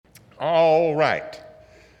All right.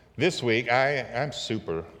 This week, I'm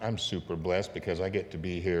super blessed because I get to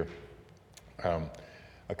be here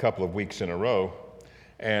a couple of weeks in a row.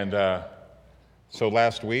 And so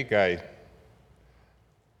last week, I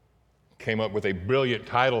came up with a brilliant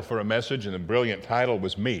title for a message, and the brilliant title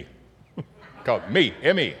was Me. Called Me,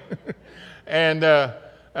 M-E. And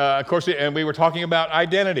of course, and we were talking about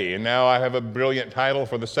identity, and now I have a brilliant title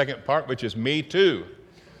for the second part, which is Me Too.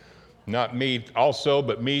 Not me also,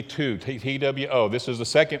 but me too, T-W-O. This is the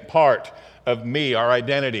second part of me, our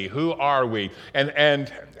identity. Who are we?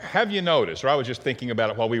 And have you noticed, or I was just thinking about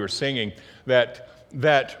it while we were singing,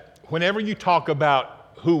 that whenever you talk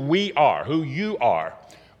about who we are, who you are,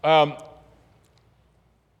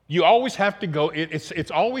 you always have to go,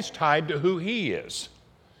 it's always tied to who he is.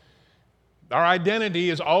 Our identity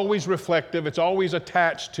is always reflective, it's always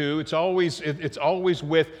attached to, it's always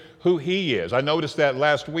with who he is. I noticed that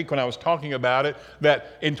last week when I was talking about it,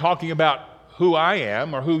 that in talking about who I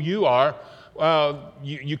am or who you are,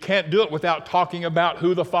 you can't do it without talking about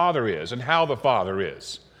who the Father is and how the Father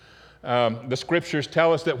is. The scriptures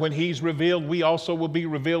tell us that when he's revealed, we also will be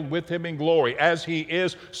revealed with him in glory. As he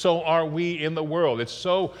is, so are we in the world. It's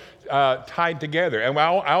so tied together. And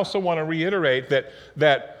I also want to reiterate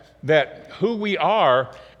that who we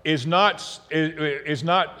are is not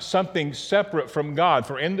something separate from God.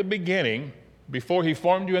 For in the beginning, before he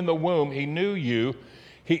formed you in the womb, he knew you.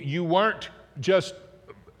 You weren't just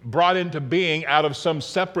brought into being out of some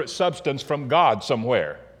separate substance from God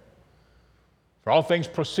somewhere. For all things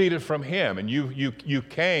proceeded from him, and you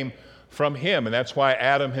came from him, and that's why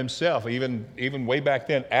Adam himself, even way back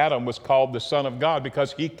then, Adam was called the Son of God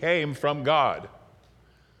because he came from God.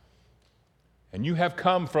 And you have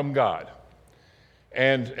come from God.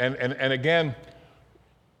 And again,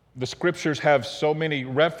 the scriptures have so many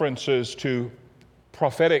references to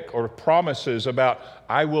prophetic or promises about,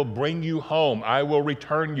 I will bring you home. I will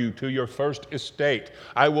return you to your first estate.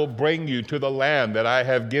 I will bring you to the land that I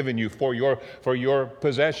have given you for your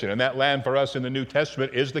possession. And that land for us in the New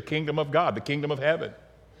Testament is the kingdom of God, the kingdom of heaven.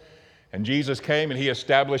 And Jesus came and he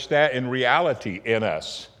established that in reality in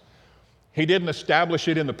us. He didn't establish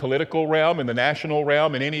it in the political realm, in the national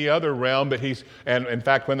realm, in any other realm, but and in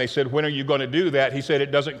fact, when they said, when are you going to do that? He said,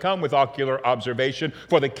 it doesn't come with ocular observation,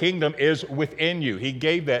 for the kingdom is within you. He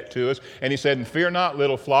gave that to us, and he said, and fear not,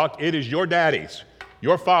 little flock, it is your daddy's,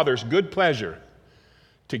 your father's good pleasure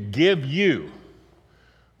to give you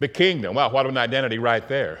the kingdom. Wow, what an identity right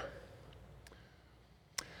there.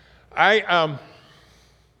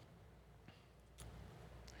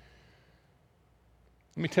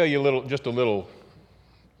 Let me tell you a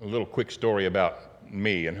little quick story about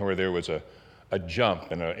me and where there was a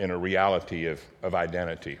jump in a reality of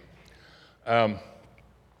identity.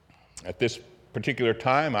 At this particular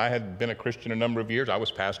time, I had been a Christian a number of years. I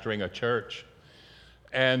was pastoring a church,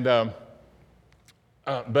 and at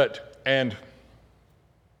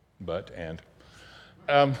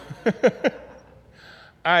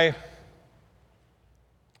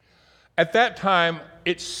that time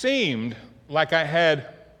it seemed like I had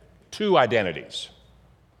two identities.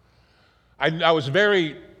 I was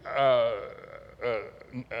very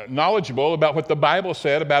knowledgeable about what the Bible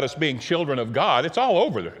said about us being children of God. It's all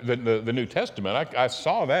over the New Testament. I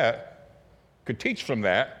saw that, could teach from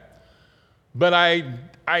that, but I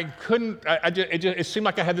couldn't. It seemed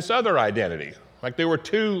like I had this other identity, like there were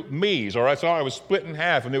two me's, or I saw I was split in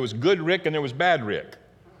half, and there was good Rick and there was bad Rick.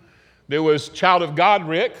 There was child of God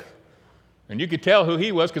Rick, and you could tell who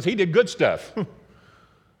he was because he did good stuff.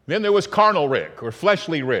 Then there was carnal Rick or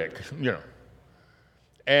fleshly Rick, you know.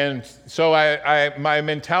 And so my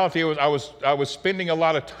mentality was I was spending a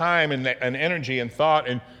lot of time and energy and thought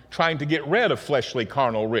and trying to get rid of fleshly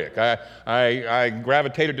carnal Rick. I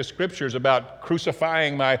gravitated to scriptures about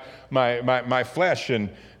crucifying my flesh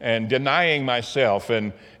and denying myself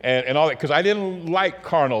and all that, because I didn't like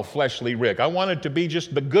carnal fleshly Rick. I wanted to be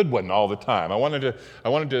just the good one all the time. I wanted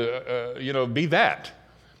to be that.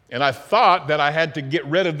 And I thought that I had to get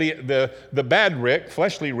rid of the bad Rick,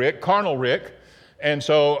 fleshly Rick, carnal Rick. And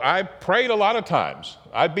so I prayed a lot of times.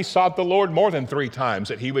 I besought the Lord more than 3 times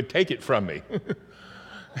that he would take it from me.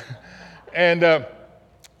 And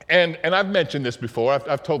I've mentioned this before.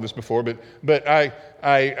 I've told this before, but I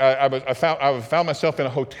found myself in a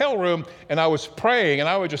hotel room, and I was praying, and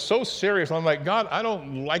I was just so serious. I'm like, God, I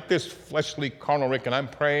don't like this fleshly carnal Rick, and I'm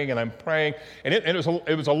praying, and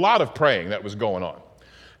it was a lot of praying that was going on.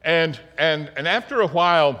 And after a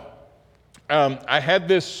while, I had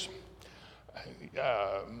this.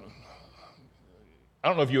 I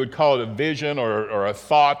don't know if you would call it a vision or a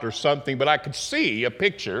thought or something, but I could see a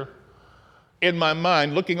picture in my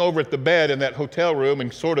mind, looking over at the bed in that hotel room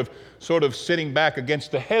and sort of sitting back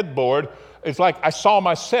against the headboard, it's like I saw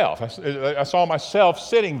myself. I saw myself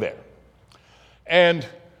sitting there. And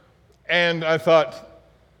I thought,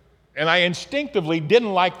 and I instinctively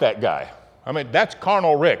didn't like that guy. I mean, that's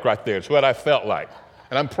carnal Rick right there. It's what I felt like.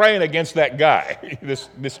 And I'm praying against that guy,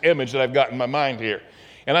 this image that I've got in my mind here.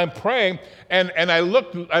 And I'm praying, and I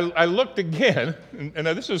looked again, and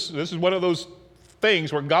this is one of those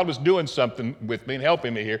things where God was doing something with me and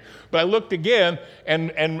helping me here. But I looked again,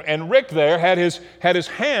 and Rick there had his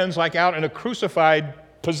hands like out in a crucified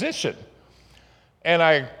position. And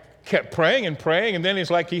I kept praying, and then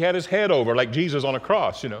it's like he had his head over, like Jesus on a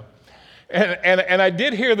cross, you know. And I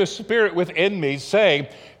did hear the Spirit within me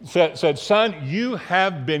said, son, you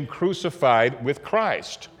have been crucified with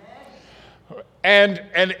Christ. And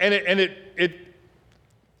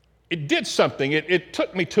it did something. It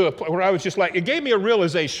took me to a point where I was just like, it gave me a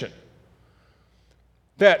realization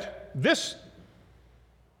that this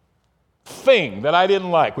thing that I didn't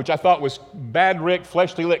like, which I thought was bad Rick,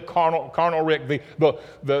 fleshly Rick, carnal Rick,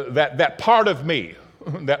 that part of me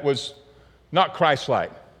that was not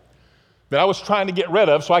Christ-like, that I was trying to get rid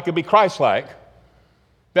of so I could be Christ-like,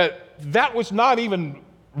 that was not even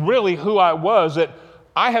really who I was, that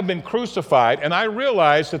I have been crucified, and I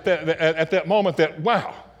realized at that moment that,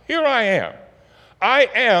 wow, here I am. I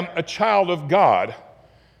am a child of God,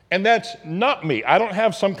 and that's not me. I don't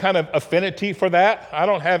have some kind of affinity for that. I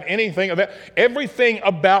don't have anything of that. Everything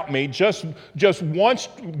about me just wants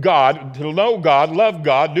God, to know God, love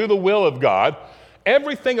God, do the will of God.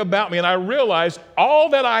 Everything about me, and I realized all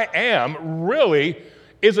that I am really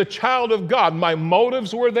is a child of God. My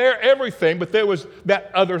motives were there, everything, but there was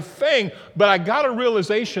that other thing. But I got a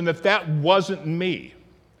realization that wasn't me.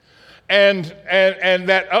 And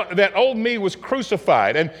that old me was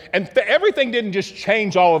crucified. And everything didn't just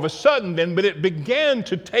change all of a sudden then, but it began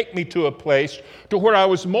to take me to a place to where I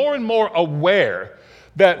was more and more aware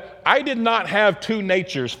that I did not have two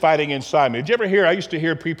natures fighting inside me. Did you ever hear, I used to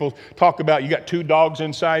hear people talk about you got two dogs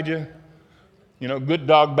inside you? You know, good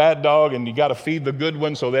dog, bad dog, and you got to feed the good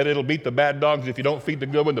one so that it'll beat the bad dogs. If you don't feed the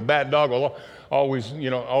good one, the bad dog will always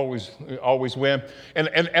win.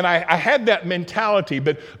 And I had that mentality,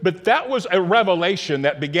 but that was a revelation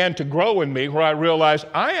that began to grow in me where I realized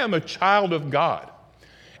I am a child of God.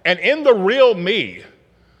 And in the real me,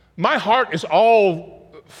 my heart is all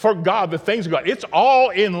for God, the things of God. It's all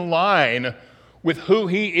in line with who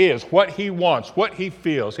he is, what he wants, what he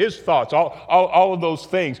feels, his thoughts, all of those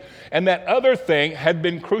things. And that other thing had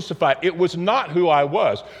been crucified. It was not who I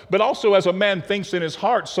was. But also as a man thinks in his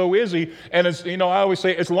heart, so is he. And as you know, I always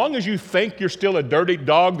say, as long as you think you're still a dirty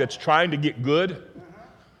dog that's trying to get good,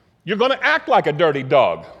 you're going to act like a dirty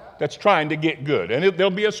dog that's trying to get good. And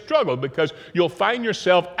there'll be a struggle because you'll find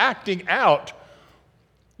yourself acting out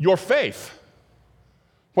your faith,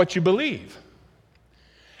 what you believe.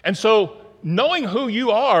 And so knowing who you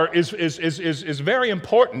are is very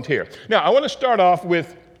important here. Now, I want to start off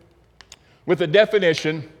with a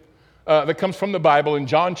definition that comes from the Bible in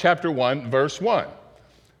John chapter 1, verse 1.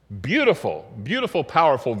 Beautiful, beautiful,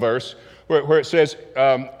 powerful verse where it says,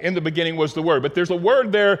 in the beginning was the Word. But there's a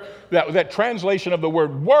word there, that translation of the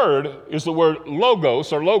word is the word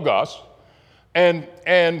logos or logos. And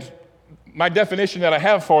my definition that I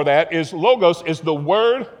have for that is logos is the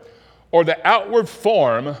word or the outward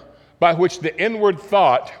form by which the inward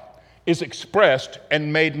thought is expressed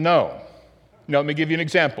and made known. Now, let me give you an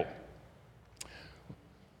example.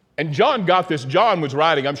 And John got this. John was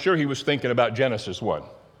writing, I'm sure he was thinking about Genesis 1.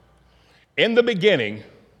 In the beginning,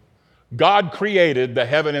 God created the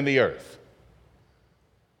heaven and the earth.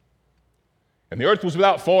 And the earth was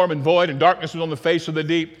without form and void, and darkness was on the face of the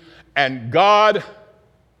deep. And God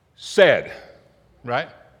said, right?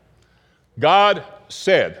 God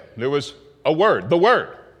said. There was a word, the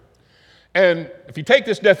Word. And if you take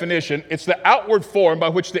this definition, it's the outward form by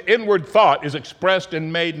which the inward thought is expressed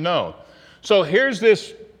and made known. So here's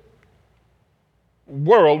this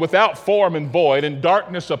world without form and void and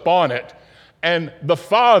darkness upon it, and the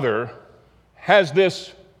Father has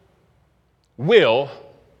this will,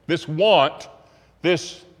 this want,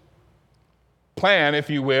 this plan, if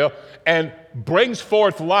you will, and brings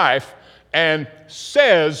forth life and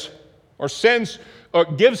says or sends or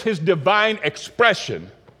gives his divine expression,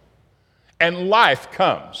 and life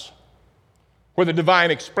comes where the divine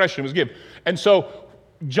expression was given. And so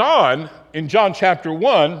John, in John chapter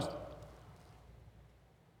 1,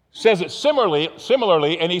 says it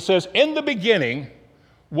similarly, and he says, in the beginning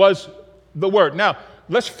was the Word. Now,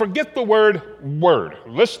 let's forget the word.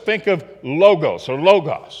 Let's think of logos or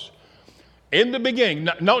logos. In the beginning,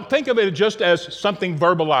 don't think of it just as something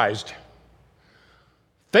verbalized.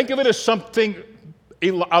 Think of it as something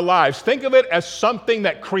alive. Think of it as something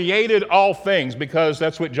that created all things, because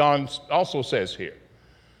that's what John also says here.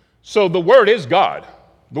 So the Word is God.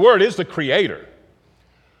 The Word is the Creator.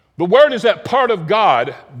 The Word is that part of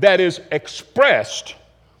God that is expressed.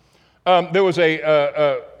 There was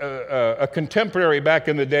a contemporary back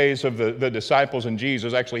in the days of the disciples and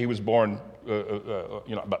Jesus. Actually, he was born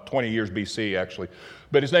about 20 years BC, actually.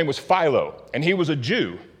 But his name was Philo, and he was a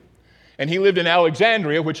Jew. And he lived in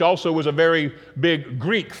Alexandria, which also was a very big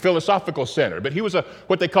Greek philosophical center. But he was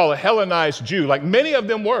what they call a Hellenized Jew, like many of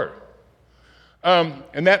them were.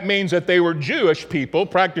 And that means that they were Jewish people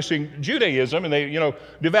practicing Judaism, and they,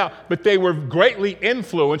 devout. But they were greatly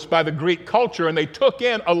influenced by the Greek culture, and they took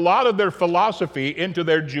in a lot of their philosophy into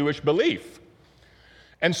their Jewish belief.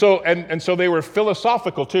 And so they were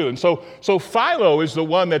philosophical too. And so Philo is the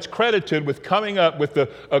one that's credited with coming up with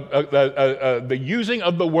the using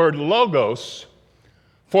of the word logos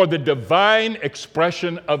for the divine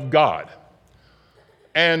expression of God.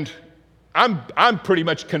 And I'm pretty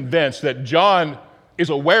much convinced that John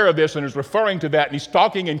is aware of this and is referring to that, and he's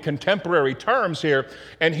talking in contemporary terms here,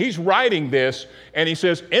 and he's writing this, and he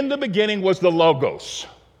says, in the beginning was the Logos.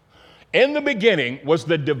 In the beginning was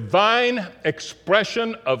the divine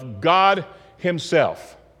expression of God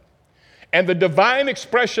himself. And the divine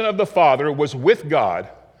expression of the Father was with God,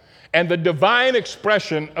 and the divine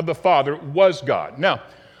expression of the Father was God. Now,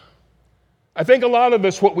 I think a lot of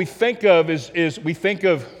us, what we think of is we think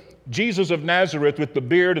of Jesus of Nazareth with the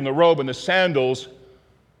beard and the robe and the sandals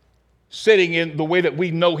sitting in the way that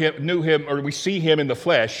we knew him, or we see him in the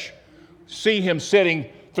flesh, see him sitting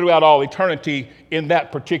throughout all eternity in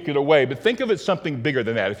that particular way. But think of it something bigger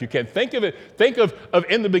than that if you can. Think of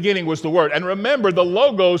in the beginning was the Word. And remember, the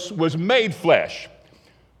Logos was made flesh.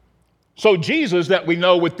 So Jesus that we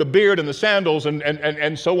know with the beard and the sandals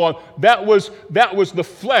and so on, that was the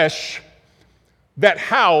flesh that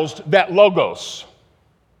housed that Logos.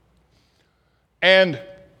 And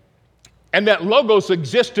that Logos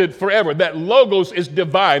existed forever. That Logos is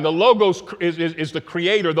divine. The Logos is the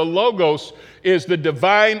Creator. The Logos is the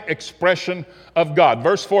divine expression of God.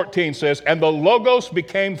 Verse 14 says, and the Logos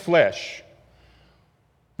became flesh.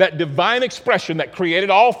 That divine expression that created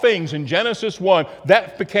all things in Genesis 1,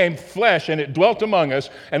 that became flesh, and it dwelt among us,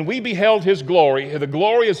 and we beheld his glory. The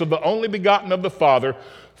glory is of the only begotten of the Father,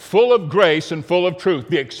 full of grace and full of truth.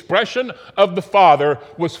 The expression of the Father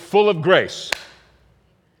was full of grace.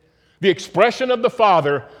 The expression of the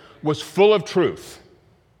Father was full of truth.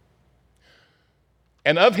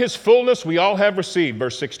 And of his fullness we all have received,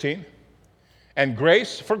 verse 16. And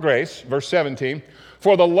grace for grace, verse 17.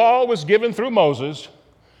 For the law was given through Moses,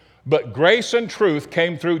 but grace and truth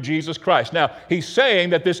came through Jesus Christ. Now, he's saying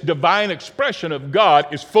that this divine expression of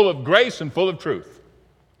God is full of grace and full of truth.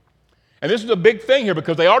 And this is a big thing here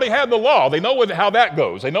because they already have the law. They know how that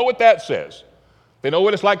goes. They know what that says. They know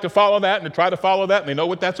what it's like to follow that and to try to follow that, and they know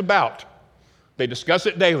what that's about. They discuss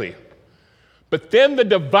it daily. But then the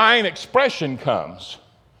divine expression comes,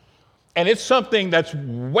 and it's something that's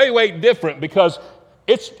way, way different because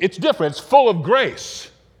it's different. It's full of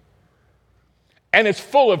grace. And it's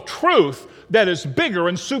full of truth that is bigger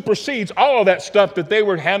and supersedes all of that stuff that they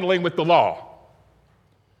were handling with the law.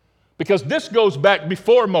 Because this goes back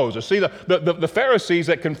before Moses. See, the Pharisees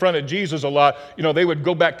that confronted Jesus a lot, they would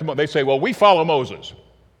go back to Moses. They say, well, we follow Moses.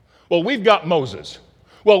 Well, we've got Moses.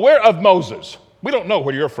 Well, we're of Moses. We don't know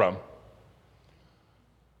where you're from.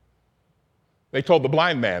 They told the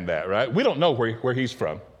blind man that, right? We don't know where he's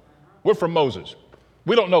from. We're from Moses.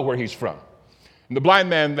 We don't know where he's from. And the blind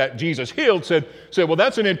man that Jesus healed said, well,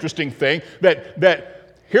 that's an interesting thing,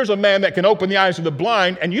 that here's a man that can open the eyes of the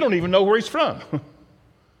blind, and you don't even know where he's from.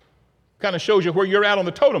 Kind of shows you where you're at on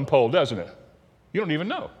the totem pole, doesn't it? You don't even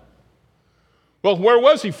know. Well, where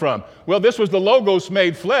was he from? Well, this was the Logos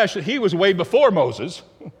made flesh. He was way before Moses.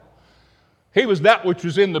 He was that which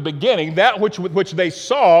was in the beginning, that which they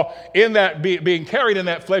saw in that being carried in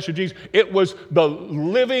that flesh of Jesus. It was the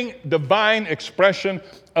living, divine expression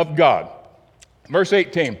of God. Verse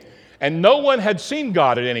 18, and no one had seen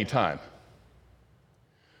God at any time,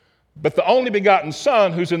 but the only begotten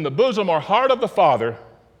Son, who's in the bosom or heart of the Father,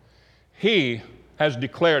 he has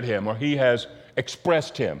declared him, or he has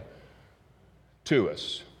expressed him to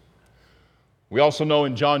us. We also know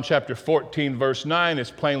in John chapter 14, verse 9,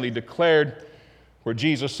 it's plainly declared where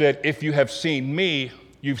Jesus said, if you have seen me,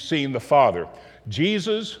 you've seen the Father.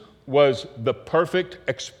 Jesus was the perfect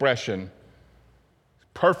expression,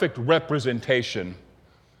 perfect representation,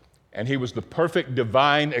 and he was the perfect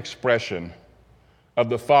divine expression of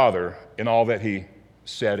the Father in all that he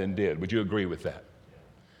said and did. Would you agree with that?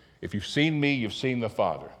 If you've seen me, you've seen the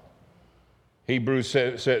Father. Hebrews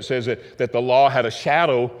says that the law had a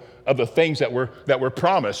shadow of the things that were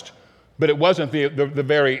promised, but it wasn't the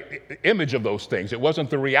very image of those things. It wasn't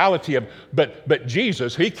the reality of, but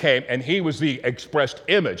Jesus, he came and he was the expressed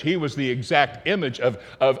image. He was the exact image of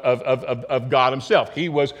God himself. He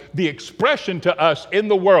was the expression to us in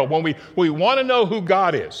the world. When we want to know who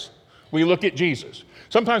God is, we look at Jesus.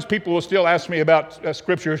 Sometimes people will still ask me about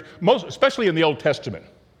scriptures, especially in the Old Testament.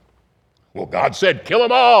 Well, God said, kill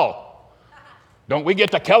them all. Don't we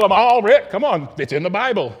get to kill them all, Rick? Come on, it's in the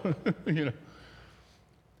Bible. you know.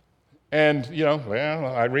 And, well,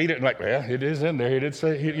 I read it and like, well, it is in there. He did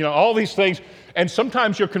say, all these things. And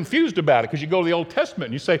sometimes you're confused about it because you go to the Old Testament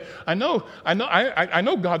and you say, I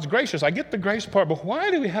know God's gracious. I get the grace part, but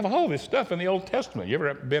why do we have all this stuff in the Old Testament? You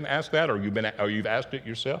ever been asked that, or you've asked it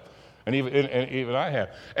yourself? And even I have.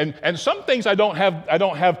 And some things I don't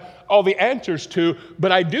have all the answers to,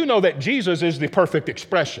 but I do know that Jesus is the perfect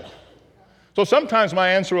expression. So sometimes my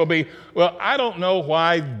answer will be, well, I don't know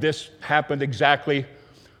why this happened exactly,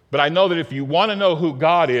 but I know that if you want to know who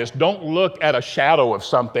God is, don't look at a shadow of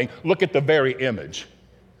something. Look at the very image.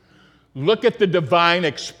 Look at the divine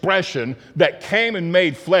expression that came and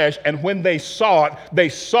made flesh, and when they saw it, they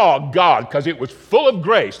saw God because it was full of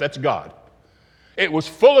grace. That's God. It was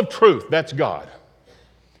full of truth. That's God.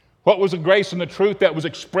 What was the grace and the truth that was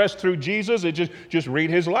expressed through Jesus? It just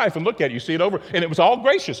read his life and look at it. You see it over. And it was all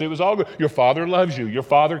gracious. It was all good. Your Father loves you. Your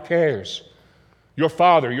Father cares. Your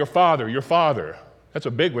Father, your Father, your Father. That's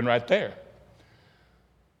a big one right there.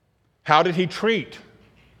 How did he treat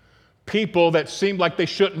people that seemed like they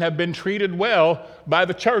shouldn't have been treated well by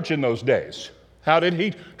the church in those days? How did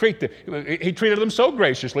he treat them? He treated them so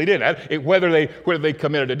graciously, didn't he? Whether they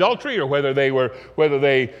committed adultery, or whether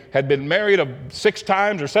they had been married 6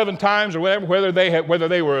 times or 7 times or whatever, whether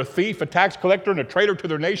they were a thief, a tax collector, and a traitor to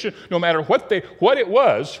their nation, no matter what it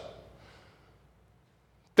was,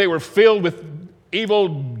 they were filled with evil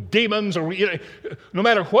demons, or no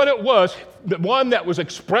matter what it was, the one that was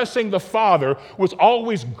expressing the Father was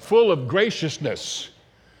always full of graciousness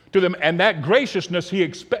to them, and that graciousness he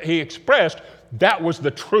expressed, that was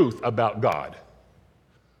the truth about God.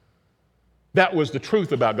 That was the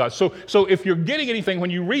truth about God. So if you're getting anything when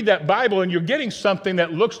you read that Bible and you're getting something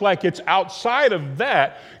that looks like it's outside of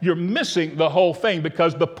that, you're missing the whole thing,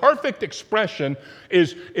 because the perfect expression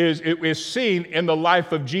is seen in the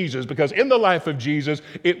life of Jesus. Because in the life of Jesus,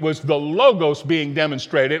 it was the Logos being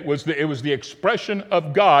demonstrated. It was the expression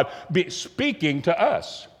of God speaking to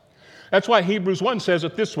us. That's why Hebrews 1 says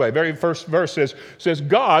it this way. Very first verse says,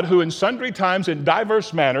 God, who in sundry times in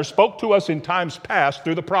diverse manners spoke to us in times past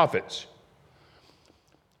through the prophets.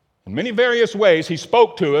 In many various ways, he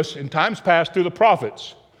spoke to us in times past through the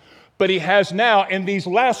prophets. But he has now, in these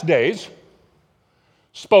last days,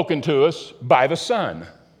 spoken to us by the Son.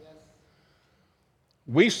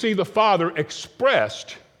 We see the Father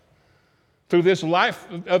expressed through this life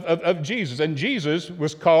of Jesus. And Jesus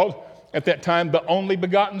was called, at that time, the only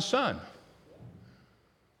begotten Son.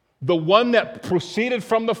 The one that proceeded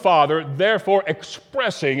from the Father, therefore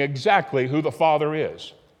expressing exactly who the Father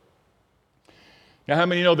is. Now, how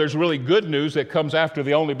many know there's really good news that comes after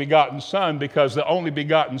the only begotten Son? Because the only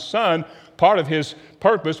begotten Son, part of his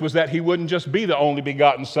purpose was that he wouldn't just be the only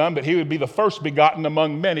begotten Son, but he would be the first begotten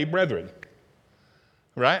among many brethren.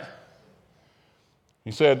 Right?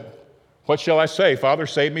 He said, what shall I say? Father,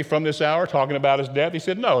 save me from this hour, talking about his death. He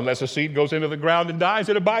said, no, unless a seed goes into the ground and dies,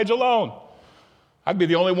 it abides alone. I'd be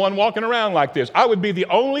the only one walking around like this. I would be the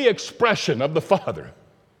only expression of the Father.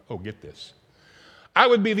 Oh, get this. I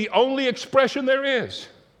would be the only expression there is.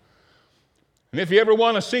 And if you ever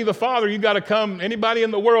want to see the Father, you got to come, anybody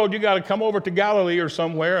in the world, you got to come over to Galilee or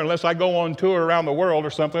somewhere, unless I go on tour around the world or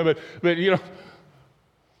something. But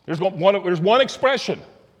there's one expression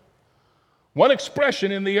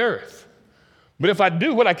in the earth. But if I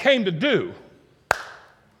do what I came to do,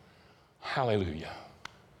 hallelujah,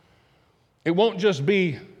 it won't just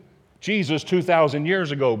be Jesus 2,000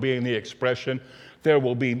 years ago being the expression. There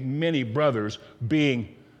will be many brothers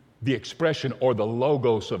being the expression or the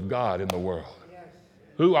Logos of God in the world. Yes.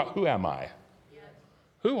 Who am I? Yes.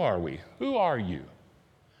 Who are we? Who are you?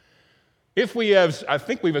 If we have, I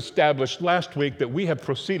think we've established last week that we have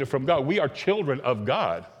proceeded from God. We are children of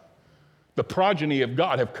God. The progeny of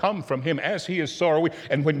God have come from him. As he is, so are we.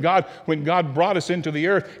 And when God brought us into the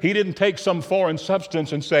earth, he didn't take some foreign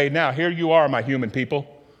substance and say, now here you are, my human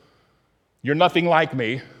people. You're nothing like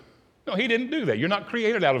me. No, he didn't do that. You're not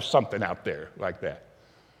created out of something out there like that.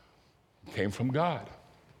 It came from God.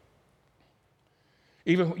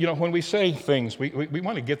 Even, when we say things, we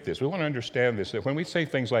want to get this. We want to understand this, that when we say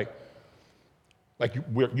things like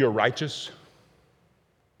you're righteous,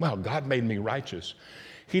 Wow, God made me righteous.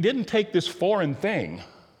 He didn't take this foreign thing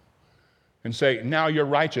and say, now you're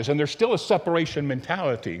righteous. And there's still a separation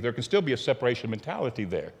mentality. There can still be a separation mentality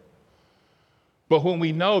there. But when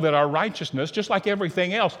we know that our righteousness, just like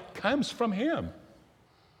everything else, comes from Him,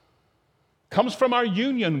 comes from our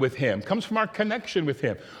union with Him, comes from our connection with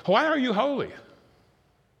Him. Why are you holy?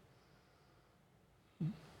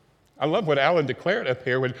 I love what Alan declared up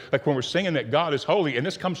here, when we're singing that God is holy, and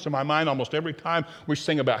this comes to my mind almost every time we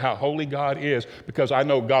sing about how holy God is, because I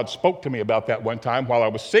know God spoke to me about that one time while I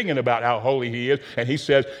was singing about how holy He is, and He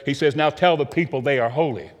says, now tell the people they are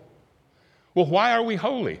holy. Well, why are we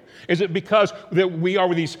holy? Is it because that we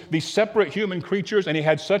are these separate human creatures, and He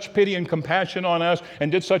had such pity and compassion on us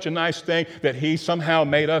and did such a nice thing that He somehow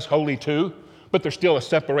made us holy too? But there's still a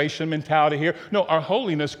separation mentality here. No, our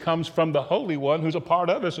holiness comes from the Holy One who's a part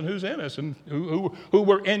of us and who's in us and who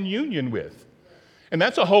we're in union with. And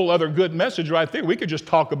that's a whole other good message right there. We could just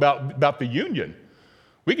talk about the union.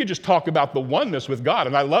 We could just talk about the oneness with God,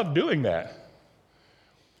 and I love doing that.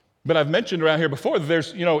 But I've mentioned around here before that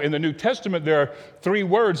there's, in the New Testament, there are 3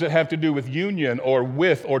 words that have to do with union or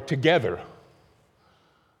with or together.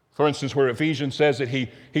 For instance, where Ephesians says that He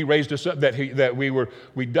raised us up, that we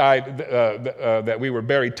were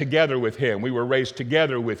buried together with Him. We were raised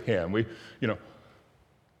together with Him.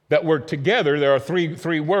 That word together, there are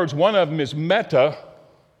three words. One of them is meta,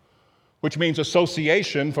 which means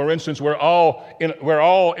association. For instance, we're all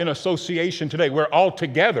in association today. We're all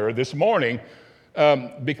together this morning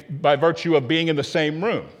by virtue of being in the same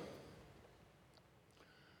room.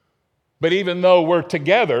 But even though we're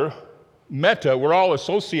together, meta, we're all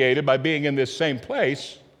associated by being in this same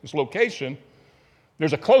place, this location,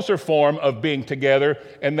 there's a closer form of being together,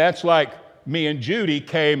 and that's like me and Judy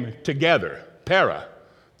came together, para.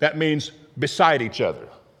 That means beside each other,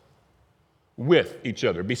 with each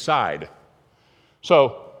other, beside.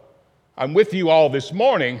 So I'm with you all this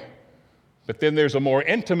morning, but then there's a more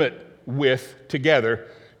intimate with together.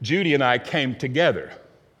 Judy and I came together.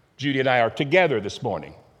 Judy and I are together this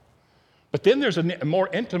morning. But then there's a more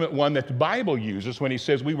intimate one that the Bible uses when He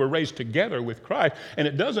says we were raised together with Christ, and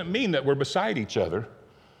it doesn't mean that we're beside each other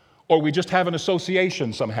or we just have an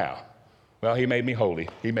association somehow. Well, He made me holy.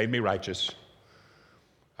 He made me righteous.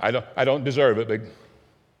 I don't deserve it, but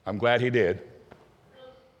I'm glad He did.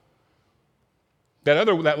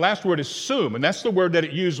 That last word is sum, and that's the word that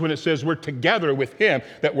it used when it says we're together with Him,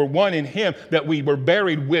 that we're one in Him, that we were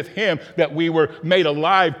buried with Him, that we were made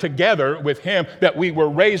alive together with Him, that we were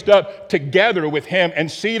raised up together with Him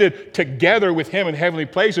and seated together with Him in heavenly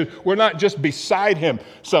places. We're not just beside Him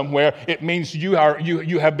somewhere. It means you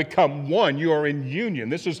have become one. You are in union.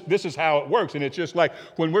 This is how it works, and it's just like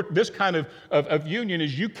when we're this kind of union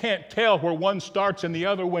is you can't tell where one starts and the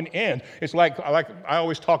other one ends. It's like I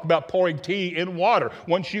always talk about pouring tea in water.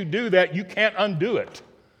 Once you do that, you can't undo it.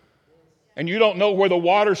 And you don't know where the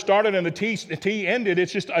water started and the tea ended.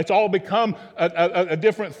 It's all become a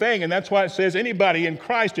different thing. And that's why it says anybody in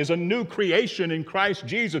Christ is a new creation in Christ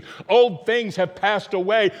Jesus. Old things have passed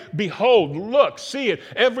away. Behold, look, see it.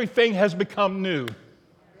 Everything has become new.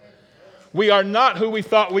 We are not who we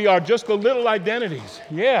thought we are, just the little identities.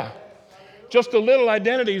 Yeah. Just the little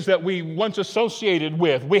identities that we once associated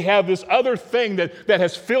with. We have this other thing that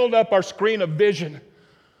has filled up our screen of vision,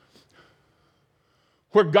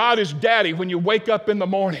 where God is Daddy when you wake up in the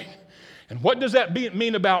morning. And what does that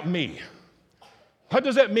mean about me? What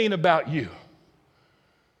does that mean about you?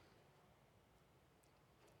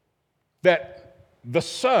 That the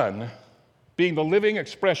Son, being the living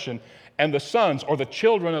expression, and the sons, or the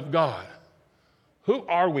children of God, who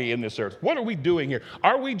are we in this earth? What are we doing here?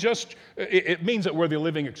 Are we just, it means that we're the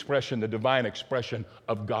living expression, the divine expression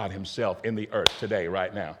of God Himself in the earth today,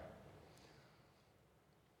 right now.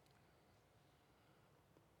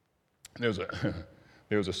 There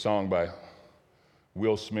was a song by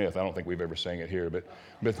Will Smith. I don't think we've ever sang it here, but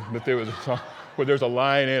there was a song where there's a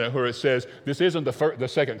line in it where it says, "This isn't the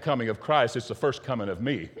second coming of Christ, it's the first coming of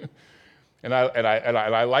me." And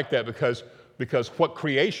I like that because what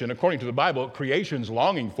creation, according to the Bible, creation's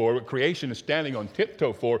longing for, what creation is standing on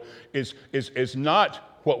tiptoe for, is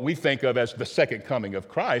not what we think of as the second coming of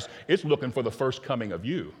Christ. It's looking for the first coming of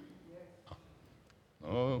you.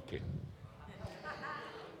 Okay.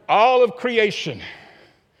 All of creation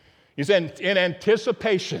is in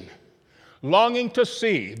anticipation, longing to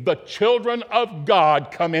see the children of God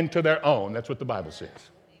come into their own. That's what the Bible says.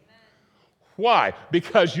 Why?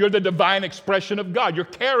 Because you're the divine expression of God. You're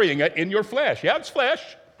carrying it in your flesh. Yeah, it's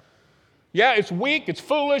flesh. Yeah, it's weak, it's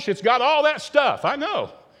foolish, it's got all that stuff. I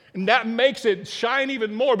know. And that makes it shine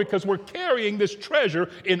even more because we're carrying this treasure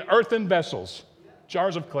in earthen vessels,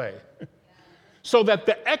 jars of clay. so that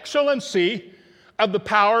the excellency of the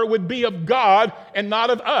power would be of God and not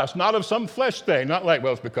of us, not of some flesh thing. Not like,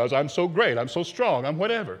 well, it's because I'm so great, I'm so strong, I'm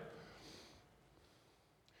whatever.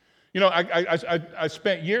 You know, I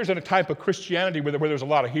spent years in a type of Christianity where there's a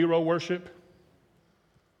lot of hero worship.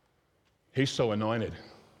 He's so anointed.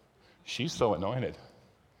 She's so anointed.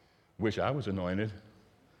 Wish I was anointed.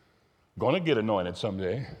 Gonna get anointed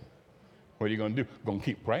someday. What are you gonna do? Gonna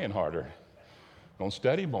keep praying harder. Gonna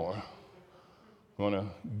study more. Gonna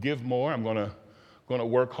give more. I'm gonna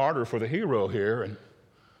work harder for the hero here, and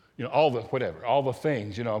you know, all the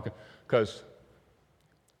things, you know, because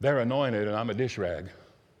they're anointed and I'm a dish rag.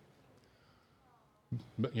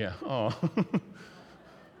 But yeah, oh.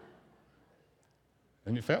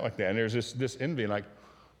 And you felt like that. And there's this envy, like,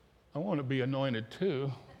 I want to be anointed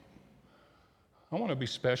too. I want to be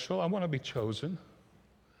special. I want to be chosen.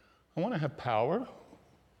 I want to have power.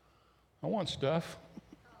 I want stuff.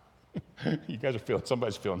 You guys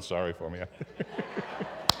somebody's feeling sorry for me.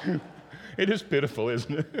 It is pitiful,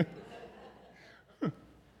 isn't it?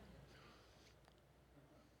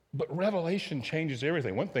 But revelation changes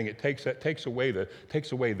everything. One thing, it takes away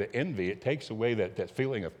the envy. It takes away that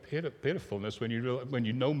feeling of pitifulness when you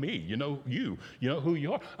know me, you know who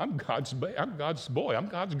you are. I'm God's boy. I'm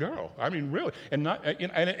God's girl. I mean, really, and not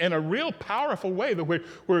in a real powerful way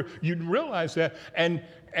where you realize that. And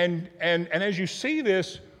as you see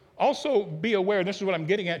this, also be aware. And this is what I'm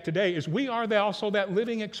getting at today: is we are also that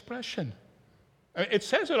living expression. It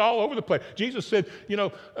says it all over the place. Jesus said,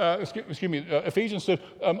 Ephesians said,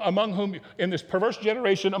 among whom, in this perverse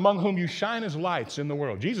generation, among whom you shine as lights in the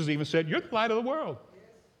world. Jesus even said, you're the light of the world.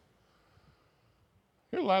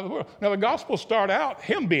 You're the light of the world. Now, the Gospels start out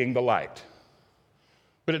him being the light,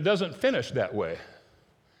 but it doesn't finish that way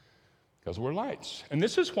because we're lights. And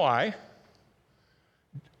this is why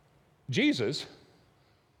Jesus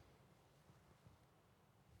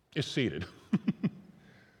is seated.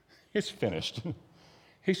 It's finished.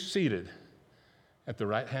 He's seated at the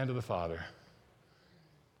right hand of the Father.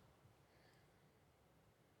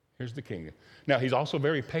 Here's the kingdom. Now, he's also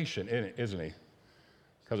very patient in it, isn't he?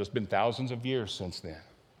 Because it's been thousands of years since then.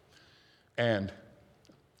 And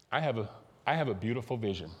I have a beautiful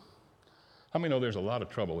vision. How many know there's a lot of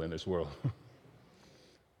trouble in this world?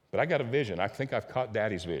 But I got a vision. I think I've caught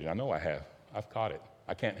Daddy's vision. I know I have. I've caught it.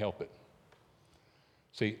 I can't help it.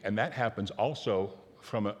 See, and that happens also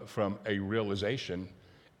from a realization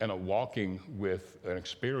and a walking with an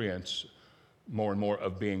experience more and more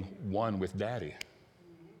of being one with Daddy.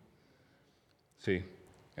 See,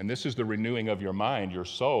 and this is the renewing of your mind. Your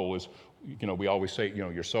soul is, we always say,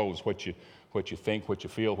 your soul is what you think, what you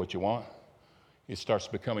feel, what you want. It starts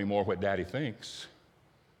becoming more what Daddy thinks,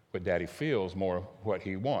 what Daddy feels, more what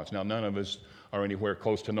he wants. Now, none of us are anywhere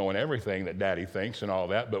close to knowing everything that Daddy thinks and all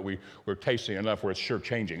that, but we're tasting enough where it's sure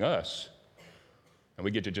changing us. And we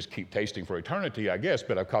get to just keep tasting for eternity, I guess,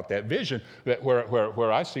 but I've caught that vision that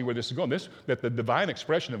where I see where this is going, that the divine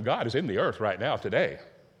expression of God is in the earth right now today.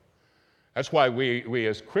 That's why we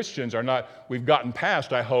as Christians we've gotten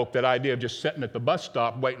past, I hope, that idea of just sitting at the bus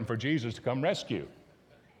stop waiting for Jesus to come rescue.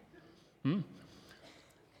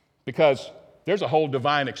 Because there's a whole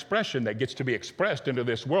divine expression that gets to be expressed into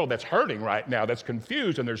this world that's hurting right now, that's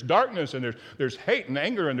confused, and there's darkness, and there's hate and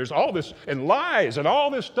anger, and there's all this, and lies, and all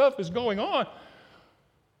this stuff is going on.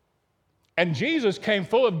 And Jesus came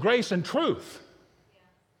full of grace and truth.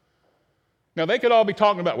 Now, they could all be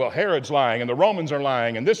talking about, well, Herod's lying, and the Romans are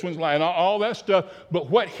lying, and this one's lying, all that stuff. But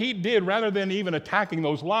what he did, rather than even attacking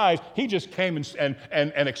those lies, he just came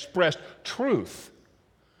and expressed truth.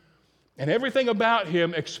 And everything about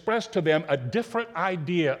him expressed to them a different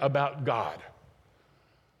idea about God.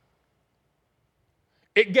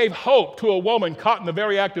 It gave hope to a woman caught in the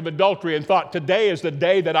very act of adultery and thought, today is the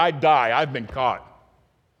day that I die. I've been caught.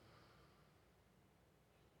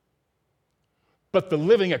 But the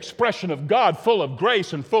living expression of God, full of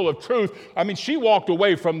grace and full of truth, she walked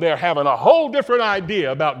away from there having a whole different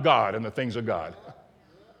idea about God and the things of God.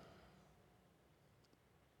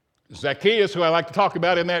 Zacchaeus, who I like to talk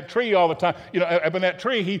about in that tree all the time, up in that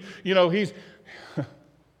tree, he's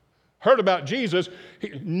heard about Jesus.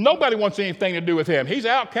 Nobody wants anything to do with him. He's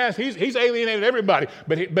outcast. He's alienated everybody.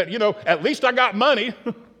 But at least I got money.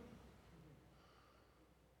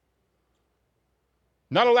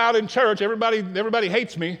 Not allowed in church. Everybody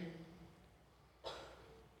hates me.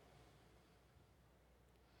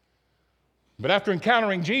 But after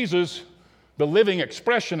encountering Jesus, the living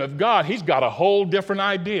expression of God, he's got a whole different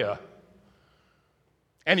idea.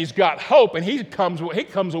 And he's got hope, and he comes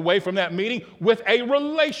away from that meeting with a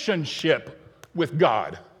relationship with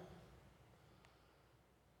God.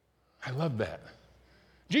 I love that.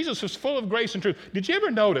 Jesus was full of grace and truth. Did you ever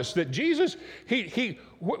notice that Jesus,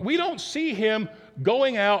 we don't see him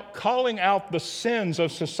going out, calling out the sins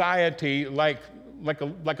of society like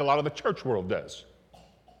a lot of the church world does.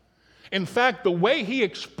 In fact, the way he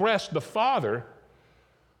expressed the Father,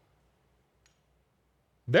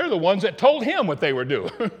 they're the ones that told him what they were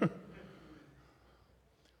doing.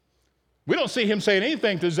 We don't see him saying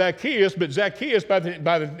anything to Zacchaeus, but Zacchaeus, by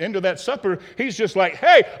the end of that supper, he's just like,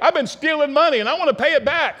 hey, I've been stealing money and I want to pay it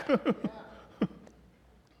back.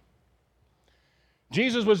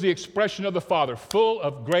 Jesus was the expression of the Father, full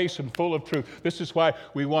of grace and full of truth. This is why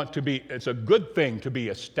we want to be, it's a good thing to be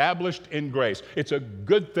established in grace. It's a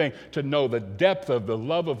good thing to know the depth of the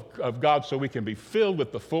love of God so we can be filled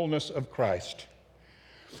with the fullness of Christ.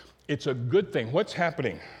 It's a good thing. What's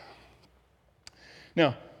happening?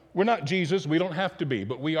 Now, we're not Jesus, we don't have to be,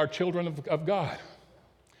 but we are children of God.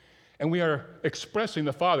 And we are expressing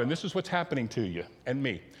the Father. And this is what's happening to you and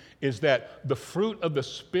me, is that the fruit of the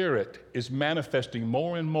Spirit is manifesting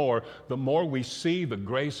more and more the more we see the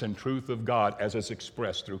grace and truth of God as it's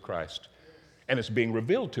expressed through Christ. And it's being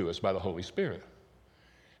revealed to us by the Holy Spirit.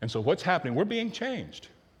 And so what's happening? We're being changed.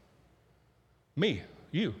 Me,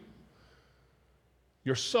 you.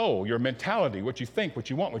 Your soul, your mentality, what you think, what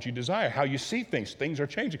you want, what you desire, how you see things. Things are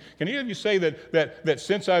changing. Can any of you say that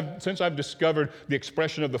since I've discovered the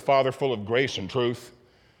expression of the Father full of grace and truth?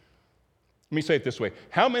 Let me say it this way.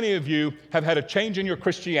 How many of you have had a change in your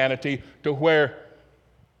Christianity to where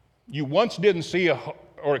you once didn't see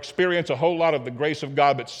or experience a whole lot of the grace of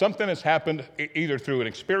God, but something has happened either through an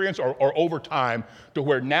experience or over time to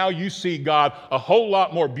where now you see God a whole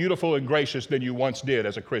lot more beautiful and gracious than you once did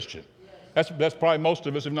as a Christian? That's probably most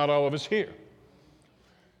of us, if not all of us here.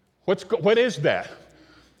 What is that?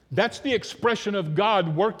 That's the expression of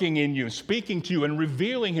God working in you, speaking to you, and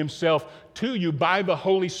revealing himself to you by the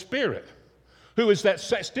Holy Spirit, who is that's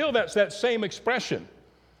that same expression.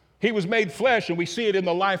 He was made flesh, and we see it in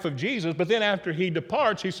the life of Jesus, but then after he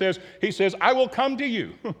departs, he says, I will come to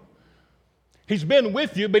you. He's been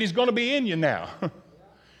with you, but he's going to be in you now.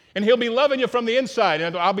 And he'll be loving you from the inside,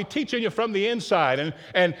 and I'll be teaching you from the inside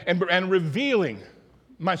and revealing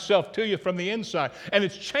myself to you from the inside. And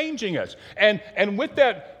it's changing us. And with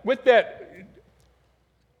that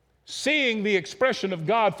seeing the expression of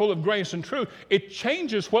God full of grace and truth, it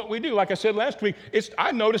changes what we do. Like I said last week,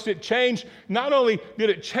 I noticed it changed. Not only did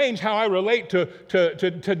it change how I relate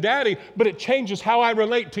to Daddy, but it changes how I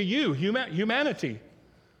relate to you, humanity.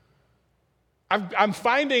 I'm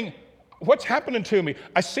finding what's happening to me.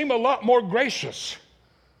 I seem a lot more gracious.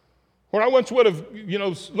 Where I once would have,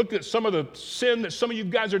 looked at some of the sin that some of you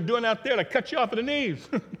guys are doing out there, and I cut you off at the knees.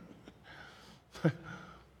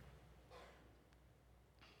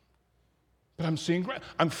 But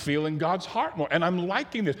I'm feeling God's heart more, and I'm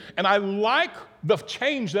liking this. And I like the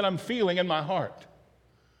change that I'm feeling in my heart.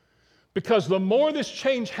 Because the more this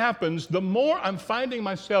change happens, the more I'm finding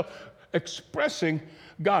myself expressing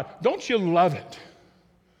God. Don't you love it?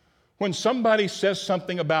 When somebody says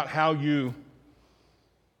something about how you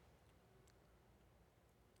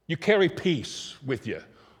carry peace with you,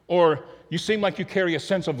 or you seem like you carry a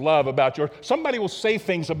sense of love about somebody will say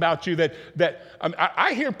things about you that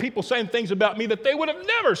I hear people saying things about me that they would have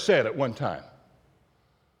never said at one time.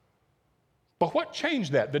 But what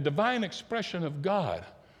changed that? The divine expression of God,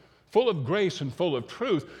 full of grace and full of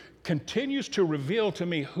truth, continues to reveal to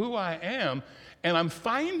me who I am. And I'm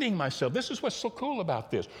finding myself, this is what's so cool about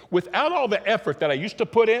this. Without all the effort that I used to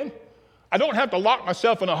put in, I don't have to lock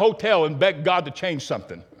myself in a hotel and beg God to change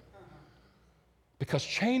something. Because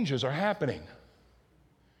changes are happening.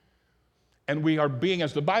 And we are being,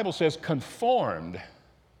 as the Bible says, conformed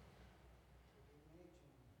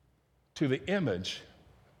to the image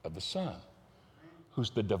of the Son, who's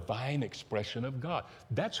the divine expression of God.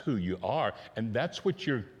 That's who you are, and that's what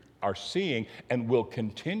you are seeing and will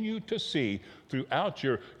continue to see throughout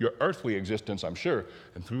your earthly existence, I'm sure,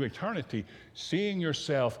 and through eternity, seeing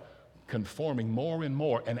yourself conforming more and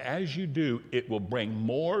more. And as you do, it will bring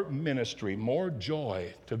more ministry, more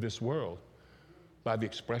joy to this world by the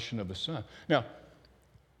expression of the Son. Now,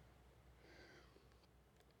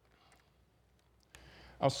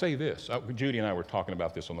 I'll say this. Judy and I were talking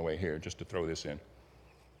about this on the way here, just to throw this in.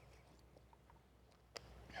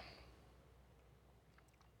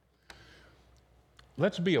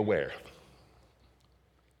 Let's be aware.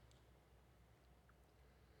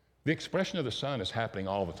 The expression of the Son is happening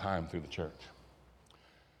all the time through the church.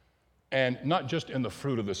 And not just in the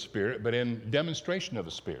fruit of the Spirit, but in demonstration of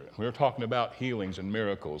the Spirit. We were talking about healings and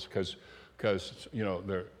miracles because I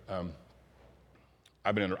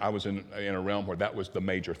was in a realm where that was the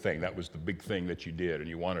major thing. That was the big thing that you did and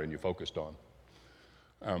you wanted and you focused on.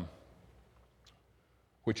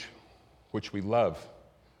 which we love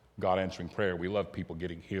God answering prayer. We love people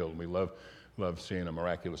getting healed. We love seeing a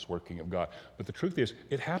miraculous working of God. But the truth is,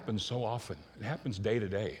 it happens so often. It happens day to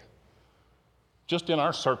day. Just in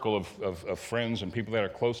our circle of friends and people that are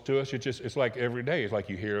close to us, it's like every day. It's like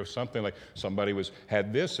you hear of something like somebody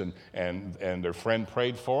had this and their friend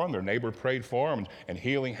prayed for them, their neighbor prayed for them, and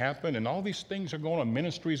healing happened, and all these things are going on.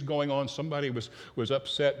 Ministries going on. Somebody was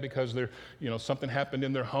upset because something happened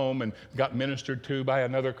in their home and got ministered to by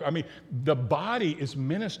another. I mean, the body is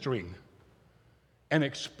ministering and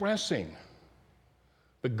expressing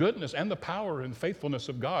the goodness and the power and faithfulness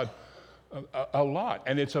of God a lot.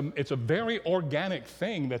 And it's a very organic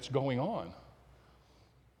thing that's going on.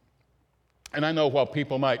 And I know while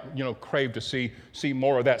people might, crave to see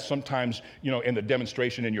more of that sometimes, in the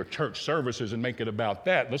demonstration in your church services and make it about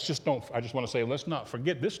that, I just want to say, let's not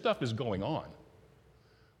forget, this stuff is going on.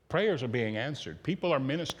 Prayers are being answered. People are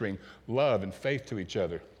ministering love and faith to each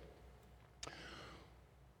other.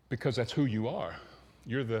 Because that's who you are.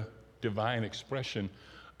 You're the divine expression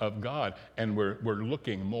of God, and we're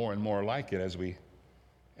looking more and more like it as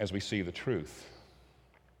we see the truth.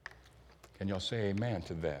 Can y'all say amen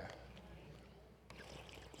to that?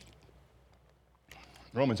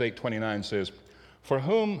 Romans 8:29 says, "For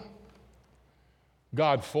whom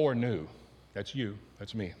God foreknew," that's you,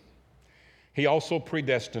 that's me, "he also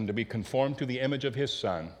predestined to be conformed to the image of his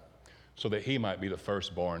Son, so that he might be the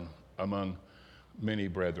firstborn among many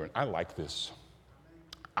brethren." I like this.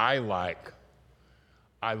 I like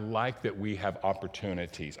that we have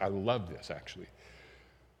opportunities. I love this, actually,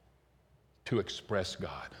 to express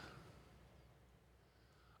God.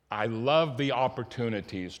 I love the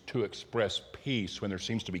opportunities to express peace when there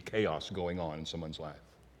seems to be chaos going on in someone's life.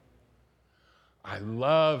 I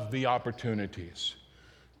love the opportunities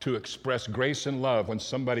to express grace and love when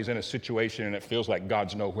somebody's in a situation and it feels like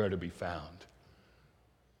God's nowhere to be found.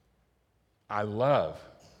 I love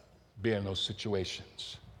being in those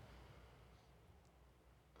situations.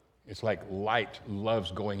 It's like light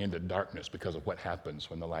loves going into darkness because of what happens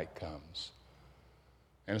when the light comes.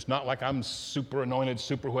 And it's not like I'm super anointed,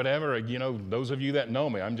 super whatever. Those of you that know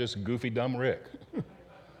me, I'm just goofy, dumb Rick.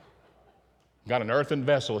 Got an earthen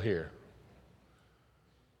vessel here.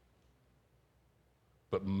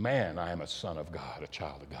 But man, I am a son of God, a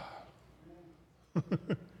child of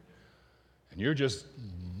God. And you're just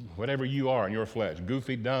whatever you are in your flesh.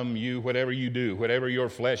 Goofy, dumb, you, whatever you do, whatever your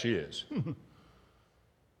flesh is.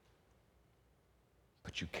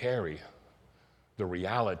 But you carry the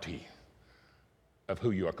reality of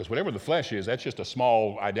who you are. Because whatever the flesh is, that's just a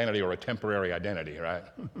small identity or a temporary identity, right?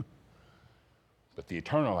 But the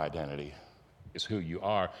eternal identity is who you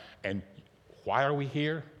are. And why are we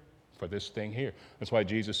here? For this thing here. That's why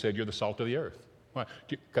Jesus said you're the salt of the earth. Why?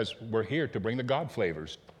 Because we're here to bring the God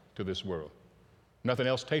flavors to this world. Nothing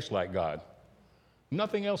else tastes like God.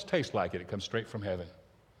 Nothing else tastes like it. It comes straight from heaven.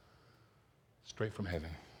 Straight from heaven.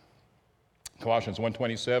 Colossians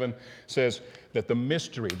 1:27 says that the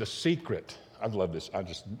mystery, the secret, I love this, I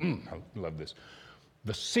love this.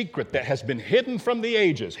 The secret that has been hidden from the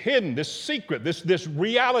ages, this secret, this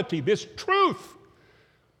reality, this truth,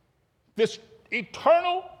 this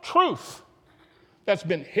eternal truth that's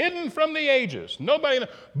been hidden from the ages. Nobody knows,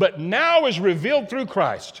 but now is revealed through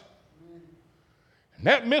Christ. And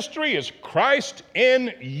that mystery is Christ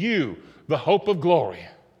in you, the hope of glory.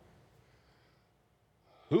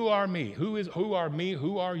 Who are me? Who are me?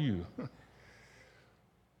 Who are you?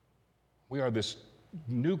 We are this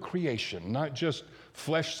new creation, not just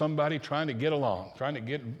flesh somebody trying to get along, trying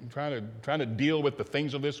to deal with the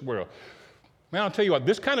things of this world. Man, I'll tell you what,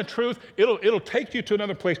 this kind of truth, it'll take you to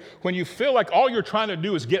another place when you feel like all you're trying to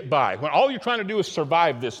do is get by, when all you're trying to do is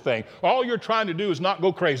survive this thing, all you're trying to do is not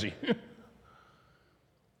go crazy.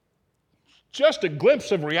 Just a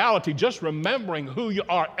glimpse of reality, just remembering who you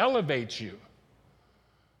are elevates you.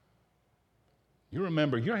 You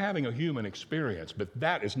remember, you're having a human experience, but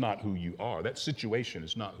that is not who you are. That situation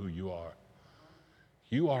is not who you are.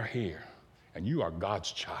 You are here, and you are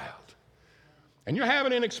God's child. And you're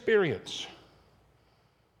having an experience.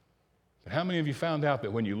 But how many of you found out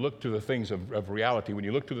that when you look to the things of reality, when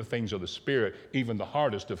you look to the things of the Spirit, even the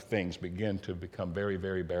hardest of things begin to become very,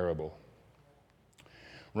 very bearable?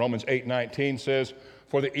 Romans 8:19 says,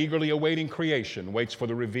 "For the eagerly awaiting creation waits for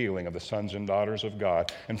the revealing of the sons and daughters of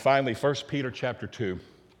God." And finally, 1 Peter chapter 2,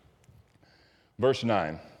 verse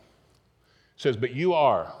 9 says, "But you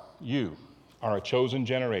are a chosen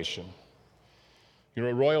generation.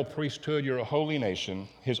 You're a royal priesthood, you're a holy nation,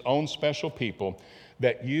 his own special people,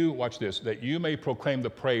 that you," watch this, "that you may proclaim the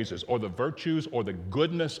praises or the virtues or the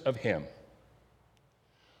goodness of him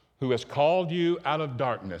who has called you out of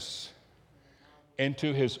darkness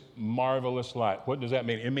into his marvelous light. What does that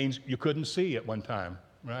mean? It means you couldn't see at one time,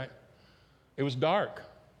 right? It was dark.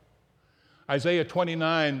 Isaiah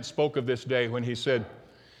 29 spoke of this day when he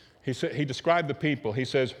described the people. He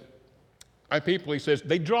says, my people, he says,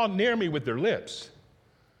 they draw near me with their lips,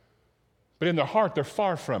 but in their heart they're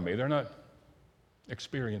far from me. They're not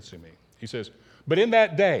experiencing me. He says, but in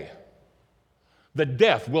that day, the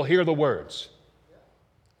deaf will hear the words,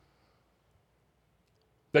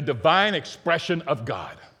 the divine expression of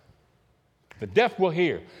God. The deaf will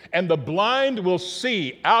hear, and the blind will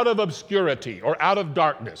see out of obscurity or out of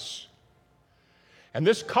darkness. And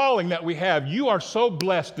this calling that we have, you are so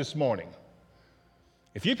blessed this morning.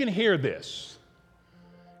 If you can hear this,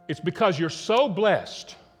 it's because you're so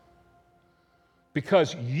blessed,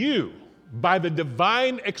 because you, by the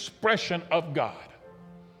divine expression of God,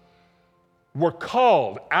 were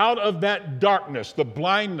called out of that darkness, the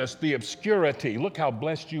blindness, the obscurity. Look how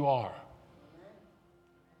blessed you are.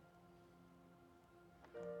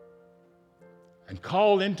 And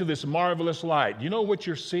called into this marvelous light. You know what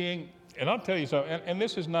you're seeing? And I'll tell you something, and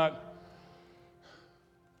this is not,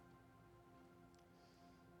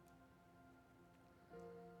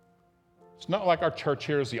 it's not like our church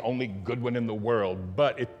here is the only good one in the world,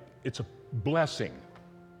 but it's a blessing.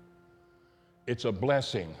 It's a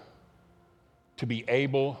blessing to be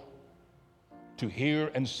able to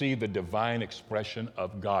hear and see the divine expression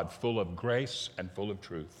of God, full of grace and full of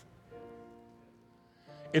truth.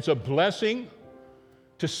 It's a blessing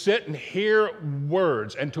to sit and hear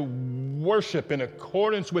words and to worship in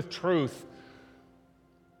accordance with truth,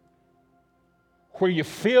 where you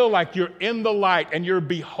feel like you're in the light and you're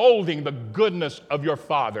beholding the goodness of your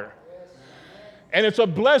Father. And it's a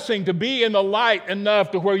blessing to be in the light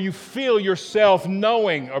enough to where you feel yourself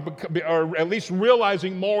knowing or at least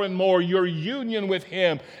realizing more and more your union with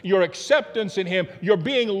Him, your acceptance in Him, you're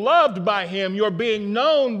being loved by Him, you're being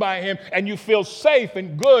known by Him, and you feel safe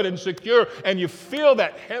and good and secure, and you feel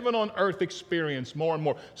that heaven on earth experience more and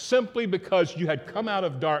more, simply because you had come out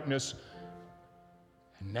of darkness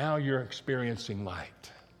and now you're experiencing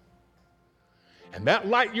light. And that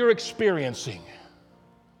light you're experiencing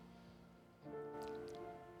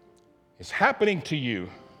is happening to you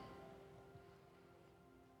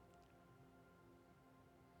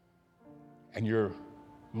and you're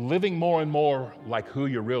living more and more like who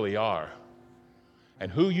you really are.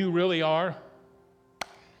 And who you really are,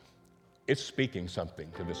 it's speaking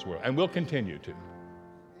something to this world. And will continue to,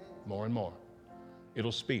 more and more.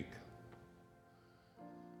 It'll speak.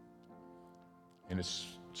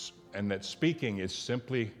 And that speaking is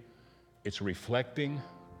simply, it's reflecting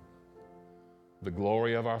the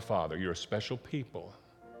glory of our Father. You're a special people,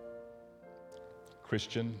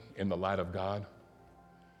 Christian in the light of God,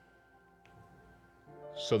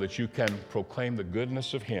 so that you can proclaim the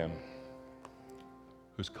goodness of Him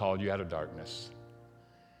who's called you out of darkness.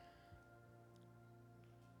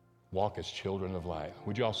 Walk as children of light.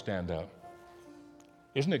 Would you all stand up?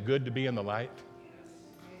 Isn't it good to be in the light?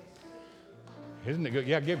 Isn't it good?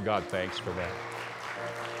 Yeah, give God thanks for that.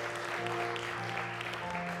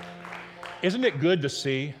 Isn't it good to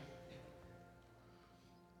see?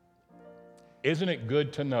 Isn't it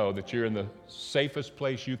good to know that you're in the safest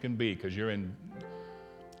place you can be because you're in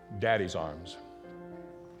Daddy's arms?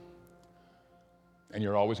 And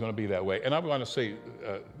you're always going to be that way. And I want to say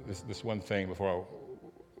this one thing before I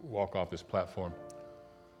walk off this platform.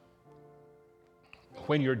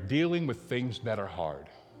 When you're dealing with things that are hard,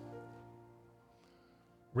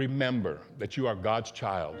 remember that you are God's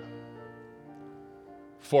child.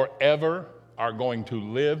 Forever are going to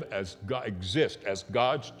live as God, exist as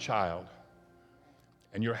God's child.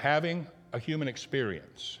 And you're having a human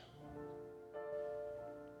experience.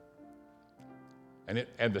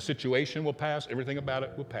 And the situation will pass, everything about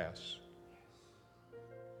it will pass.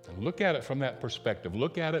 And look at it from that perspective.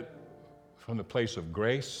 Look at it from the place of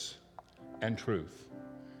grace and truth.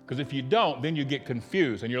 Because if you don't, then you get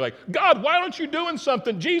confused and you're like, God, why aren't you doing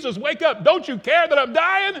something? Jesus, wake up. Don't you care that I'm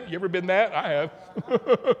dying? You ever been that? I have.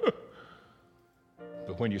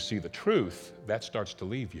 But when you see the truth, that starts to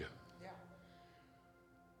leave you. Yeah.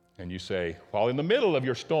 And you say, while in the middle of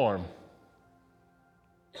your storm,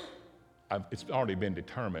 it's already been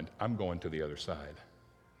determined, I'm going to the other side.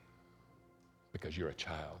 Because you're a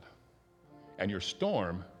child. And your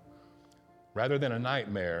storm, rather than a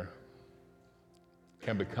nightmare,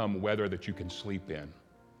 can become weather that you can sleep in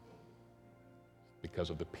because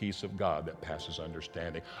of the peace of God that passes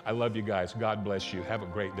understanding. I love you guys. God bless you. Have a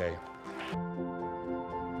great day.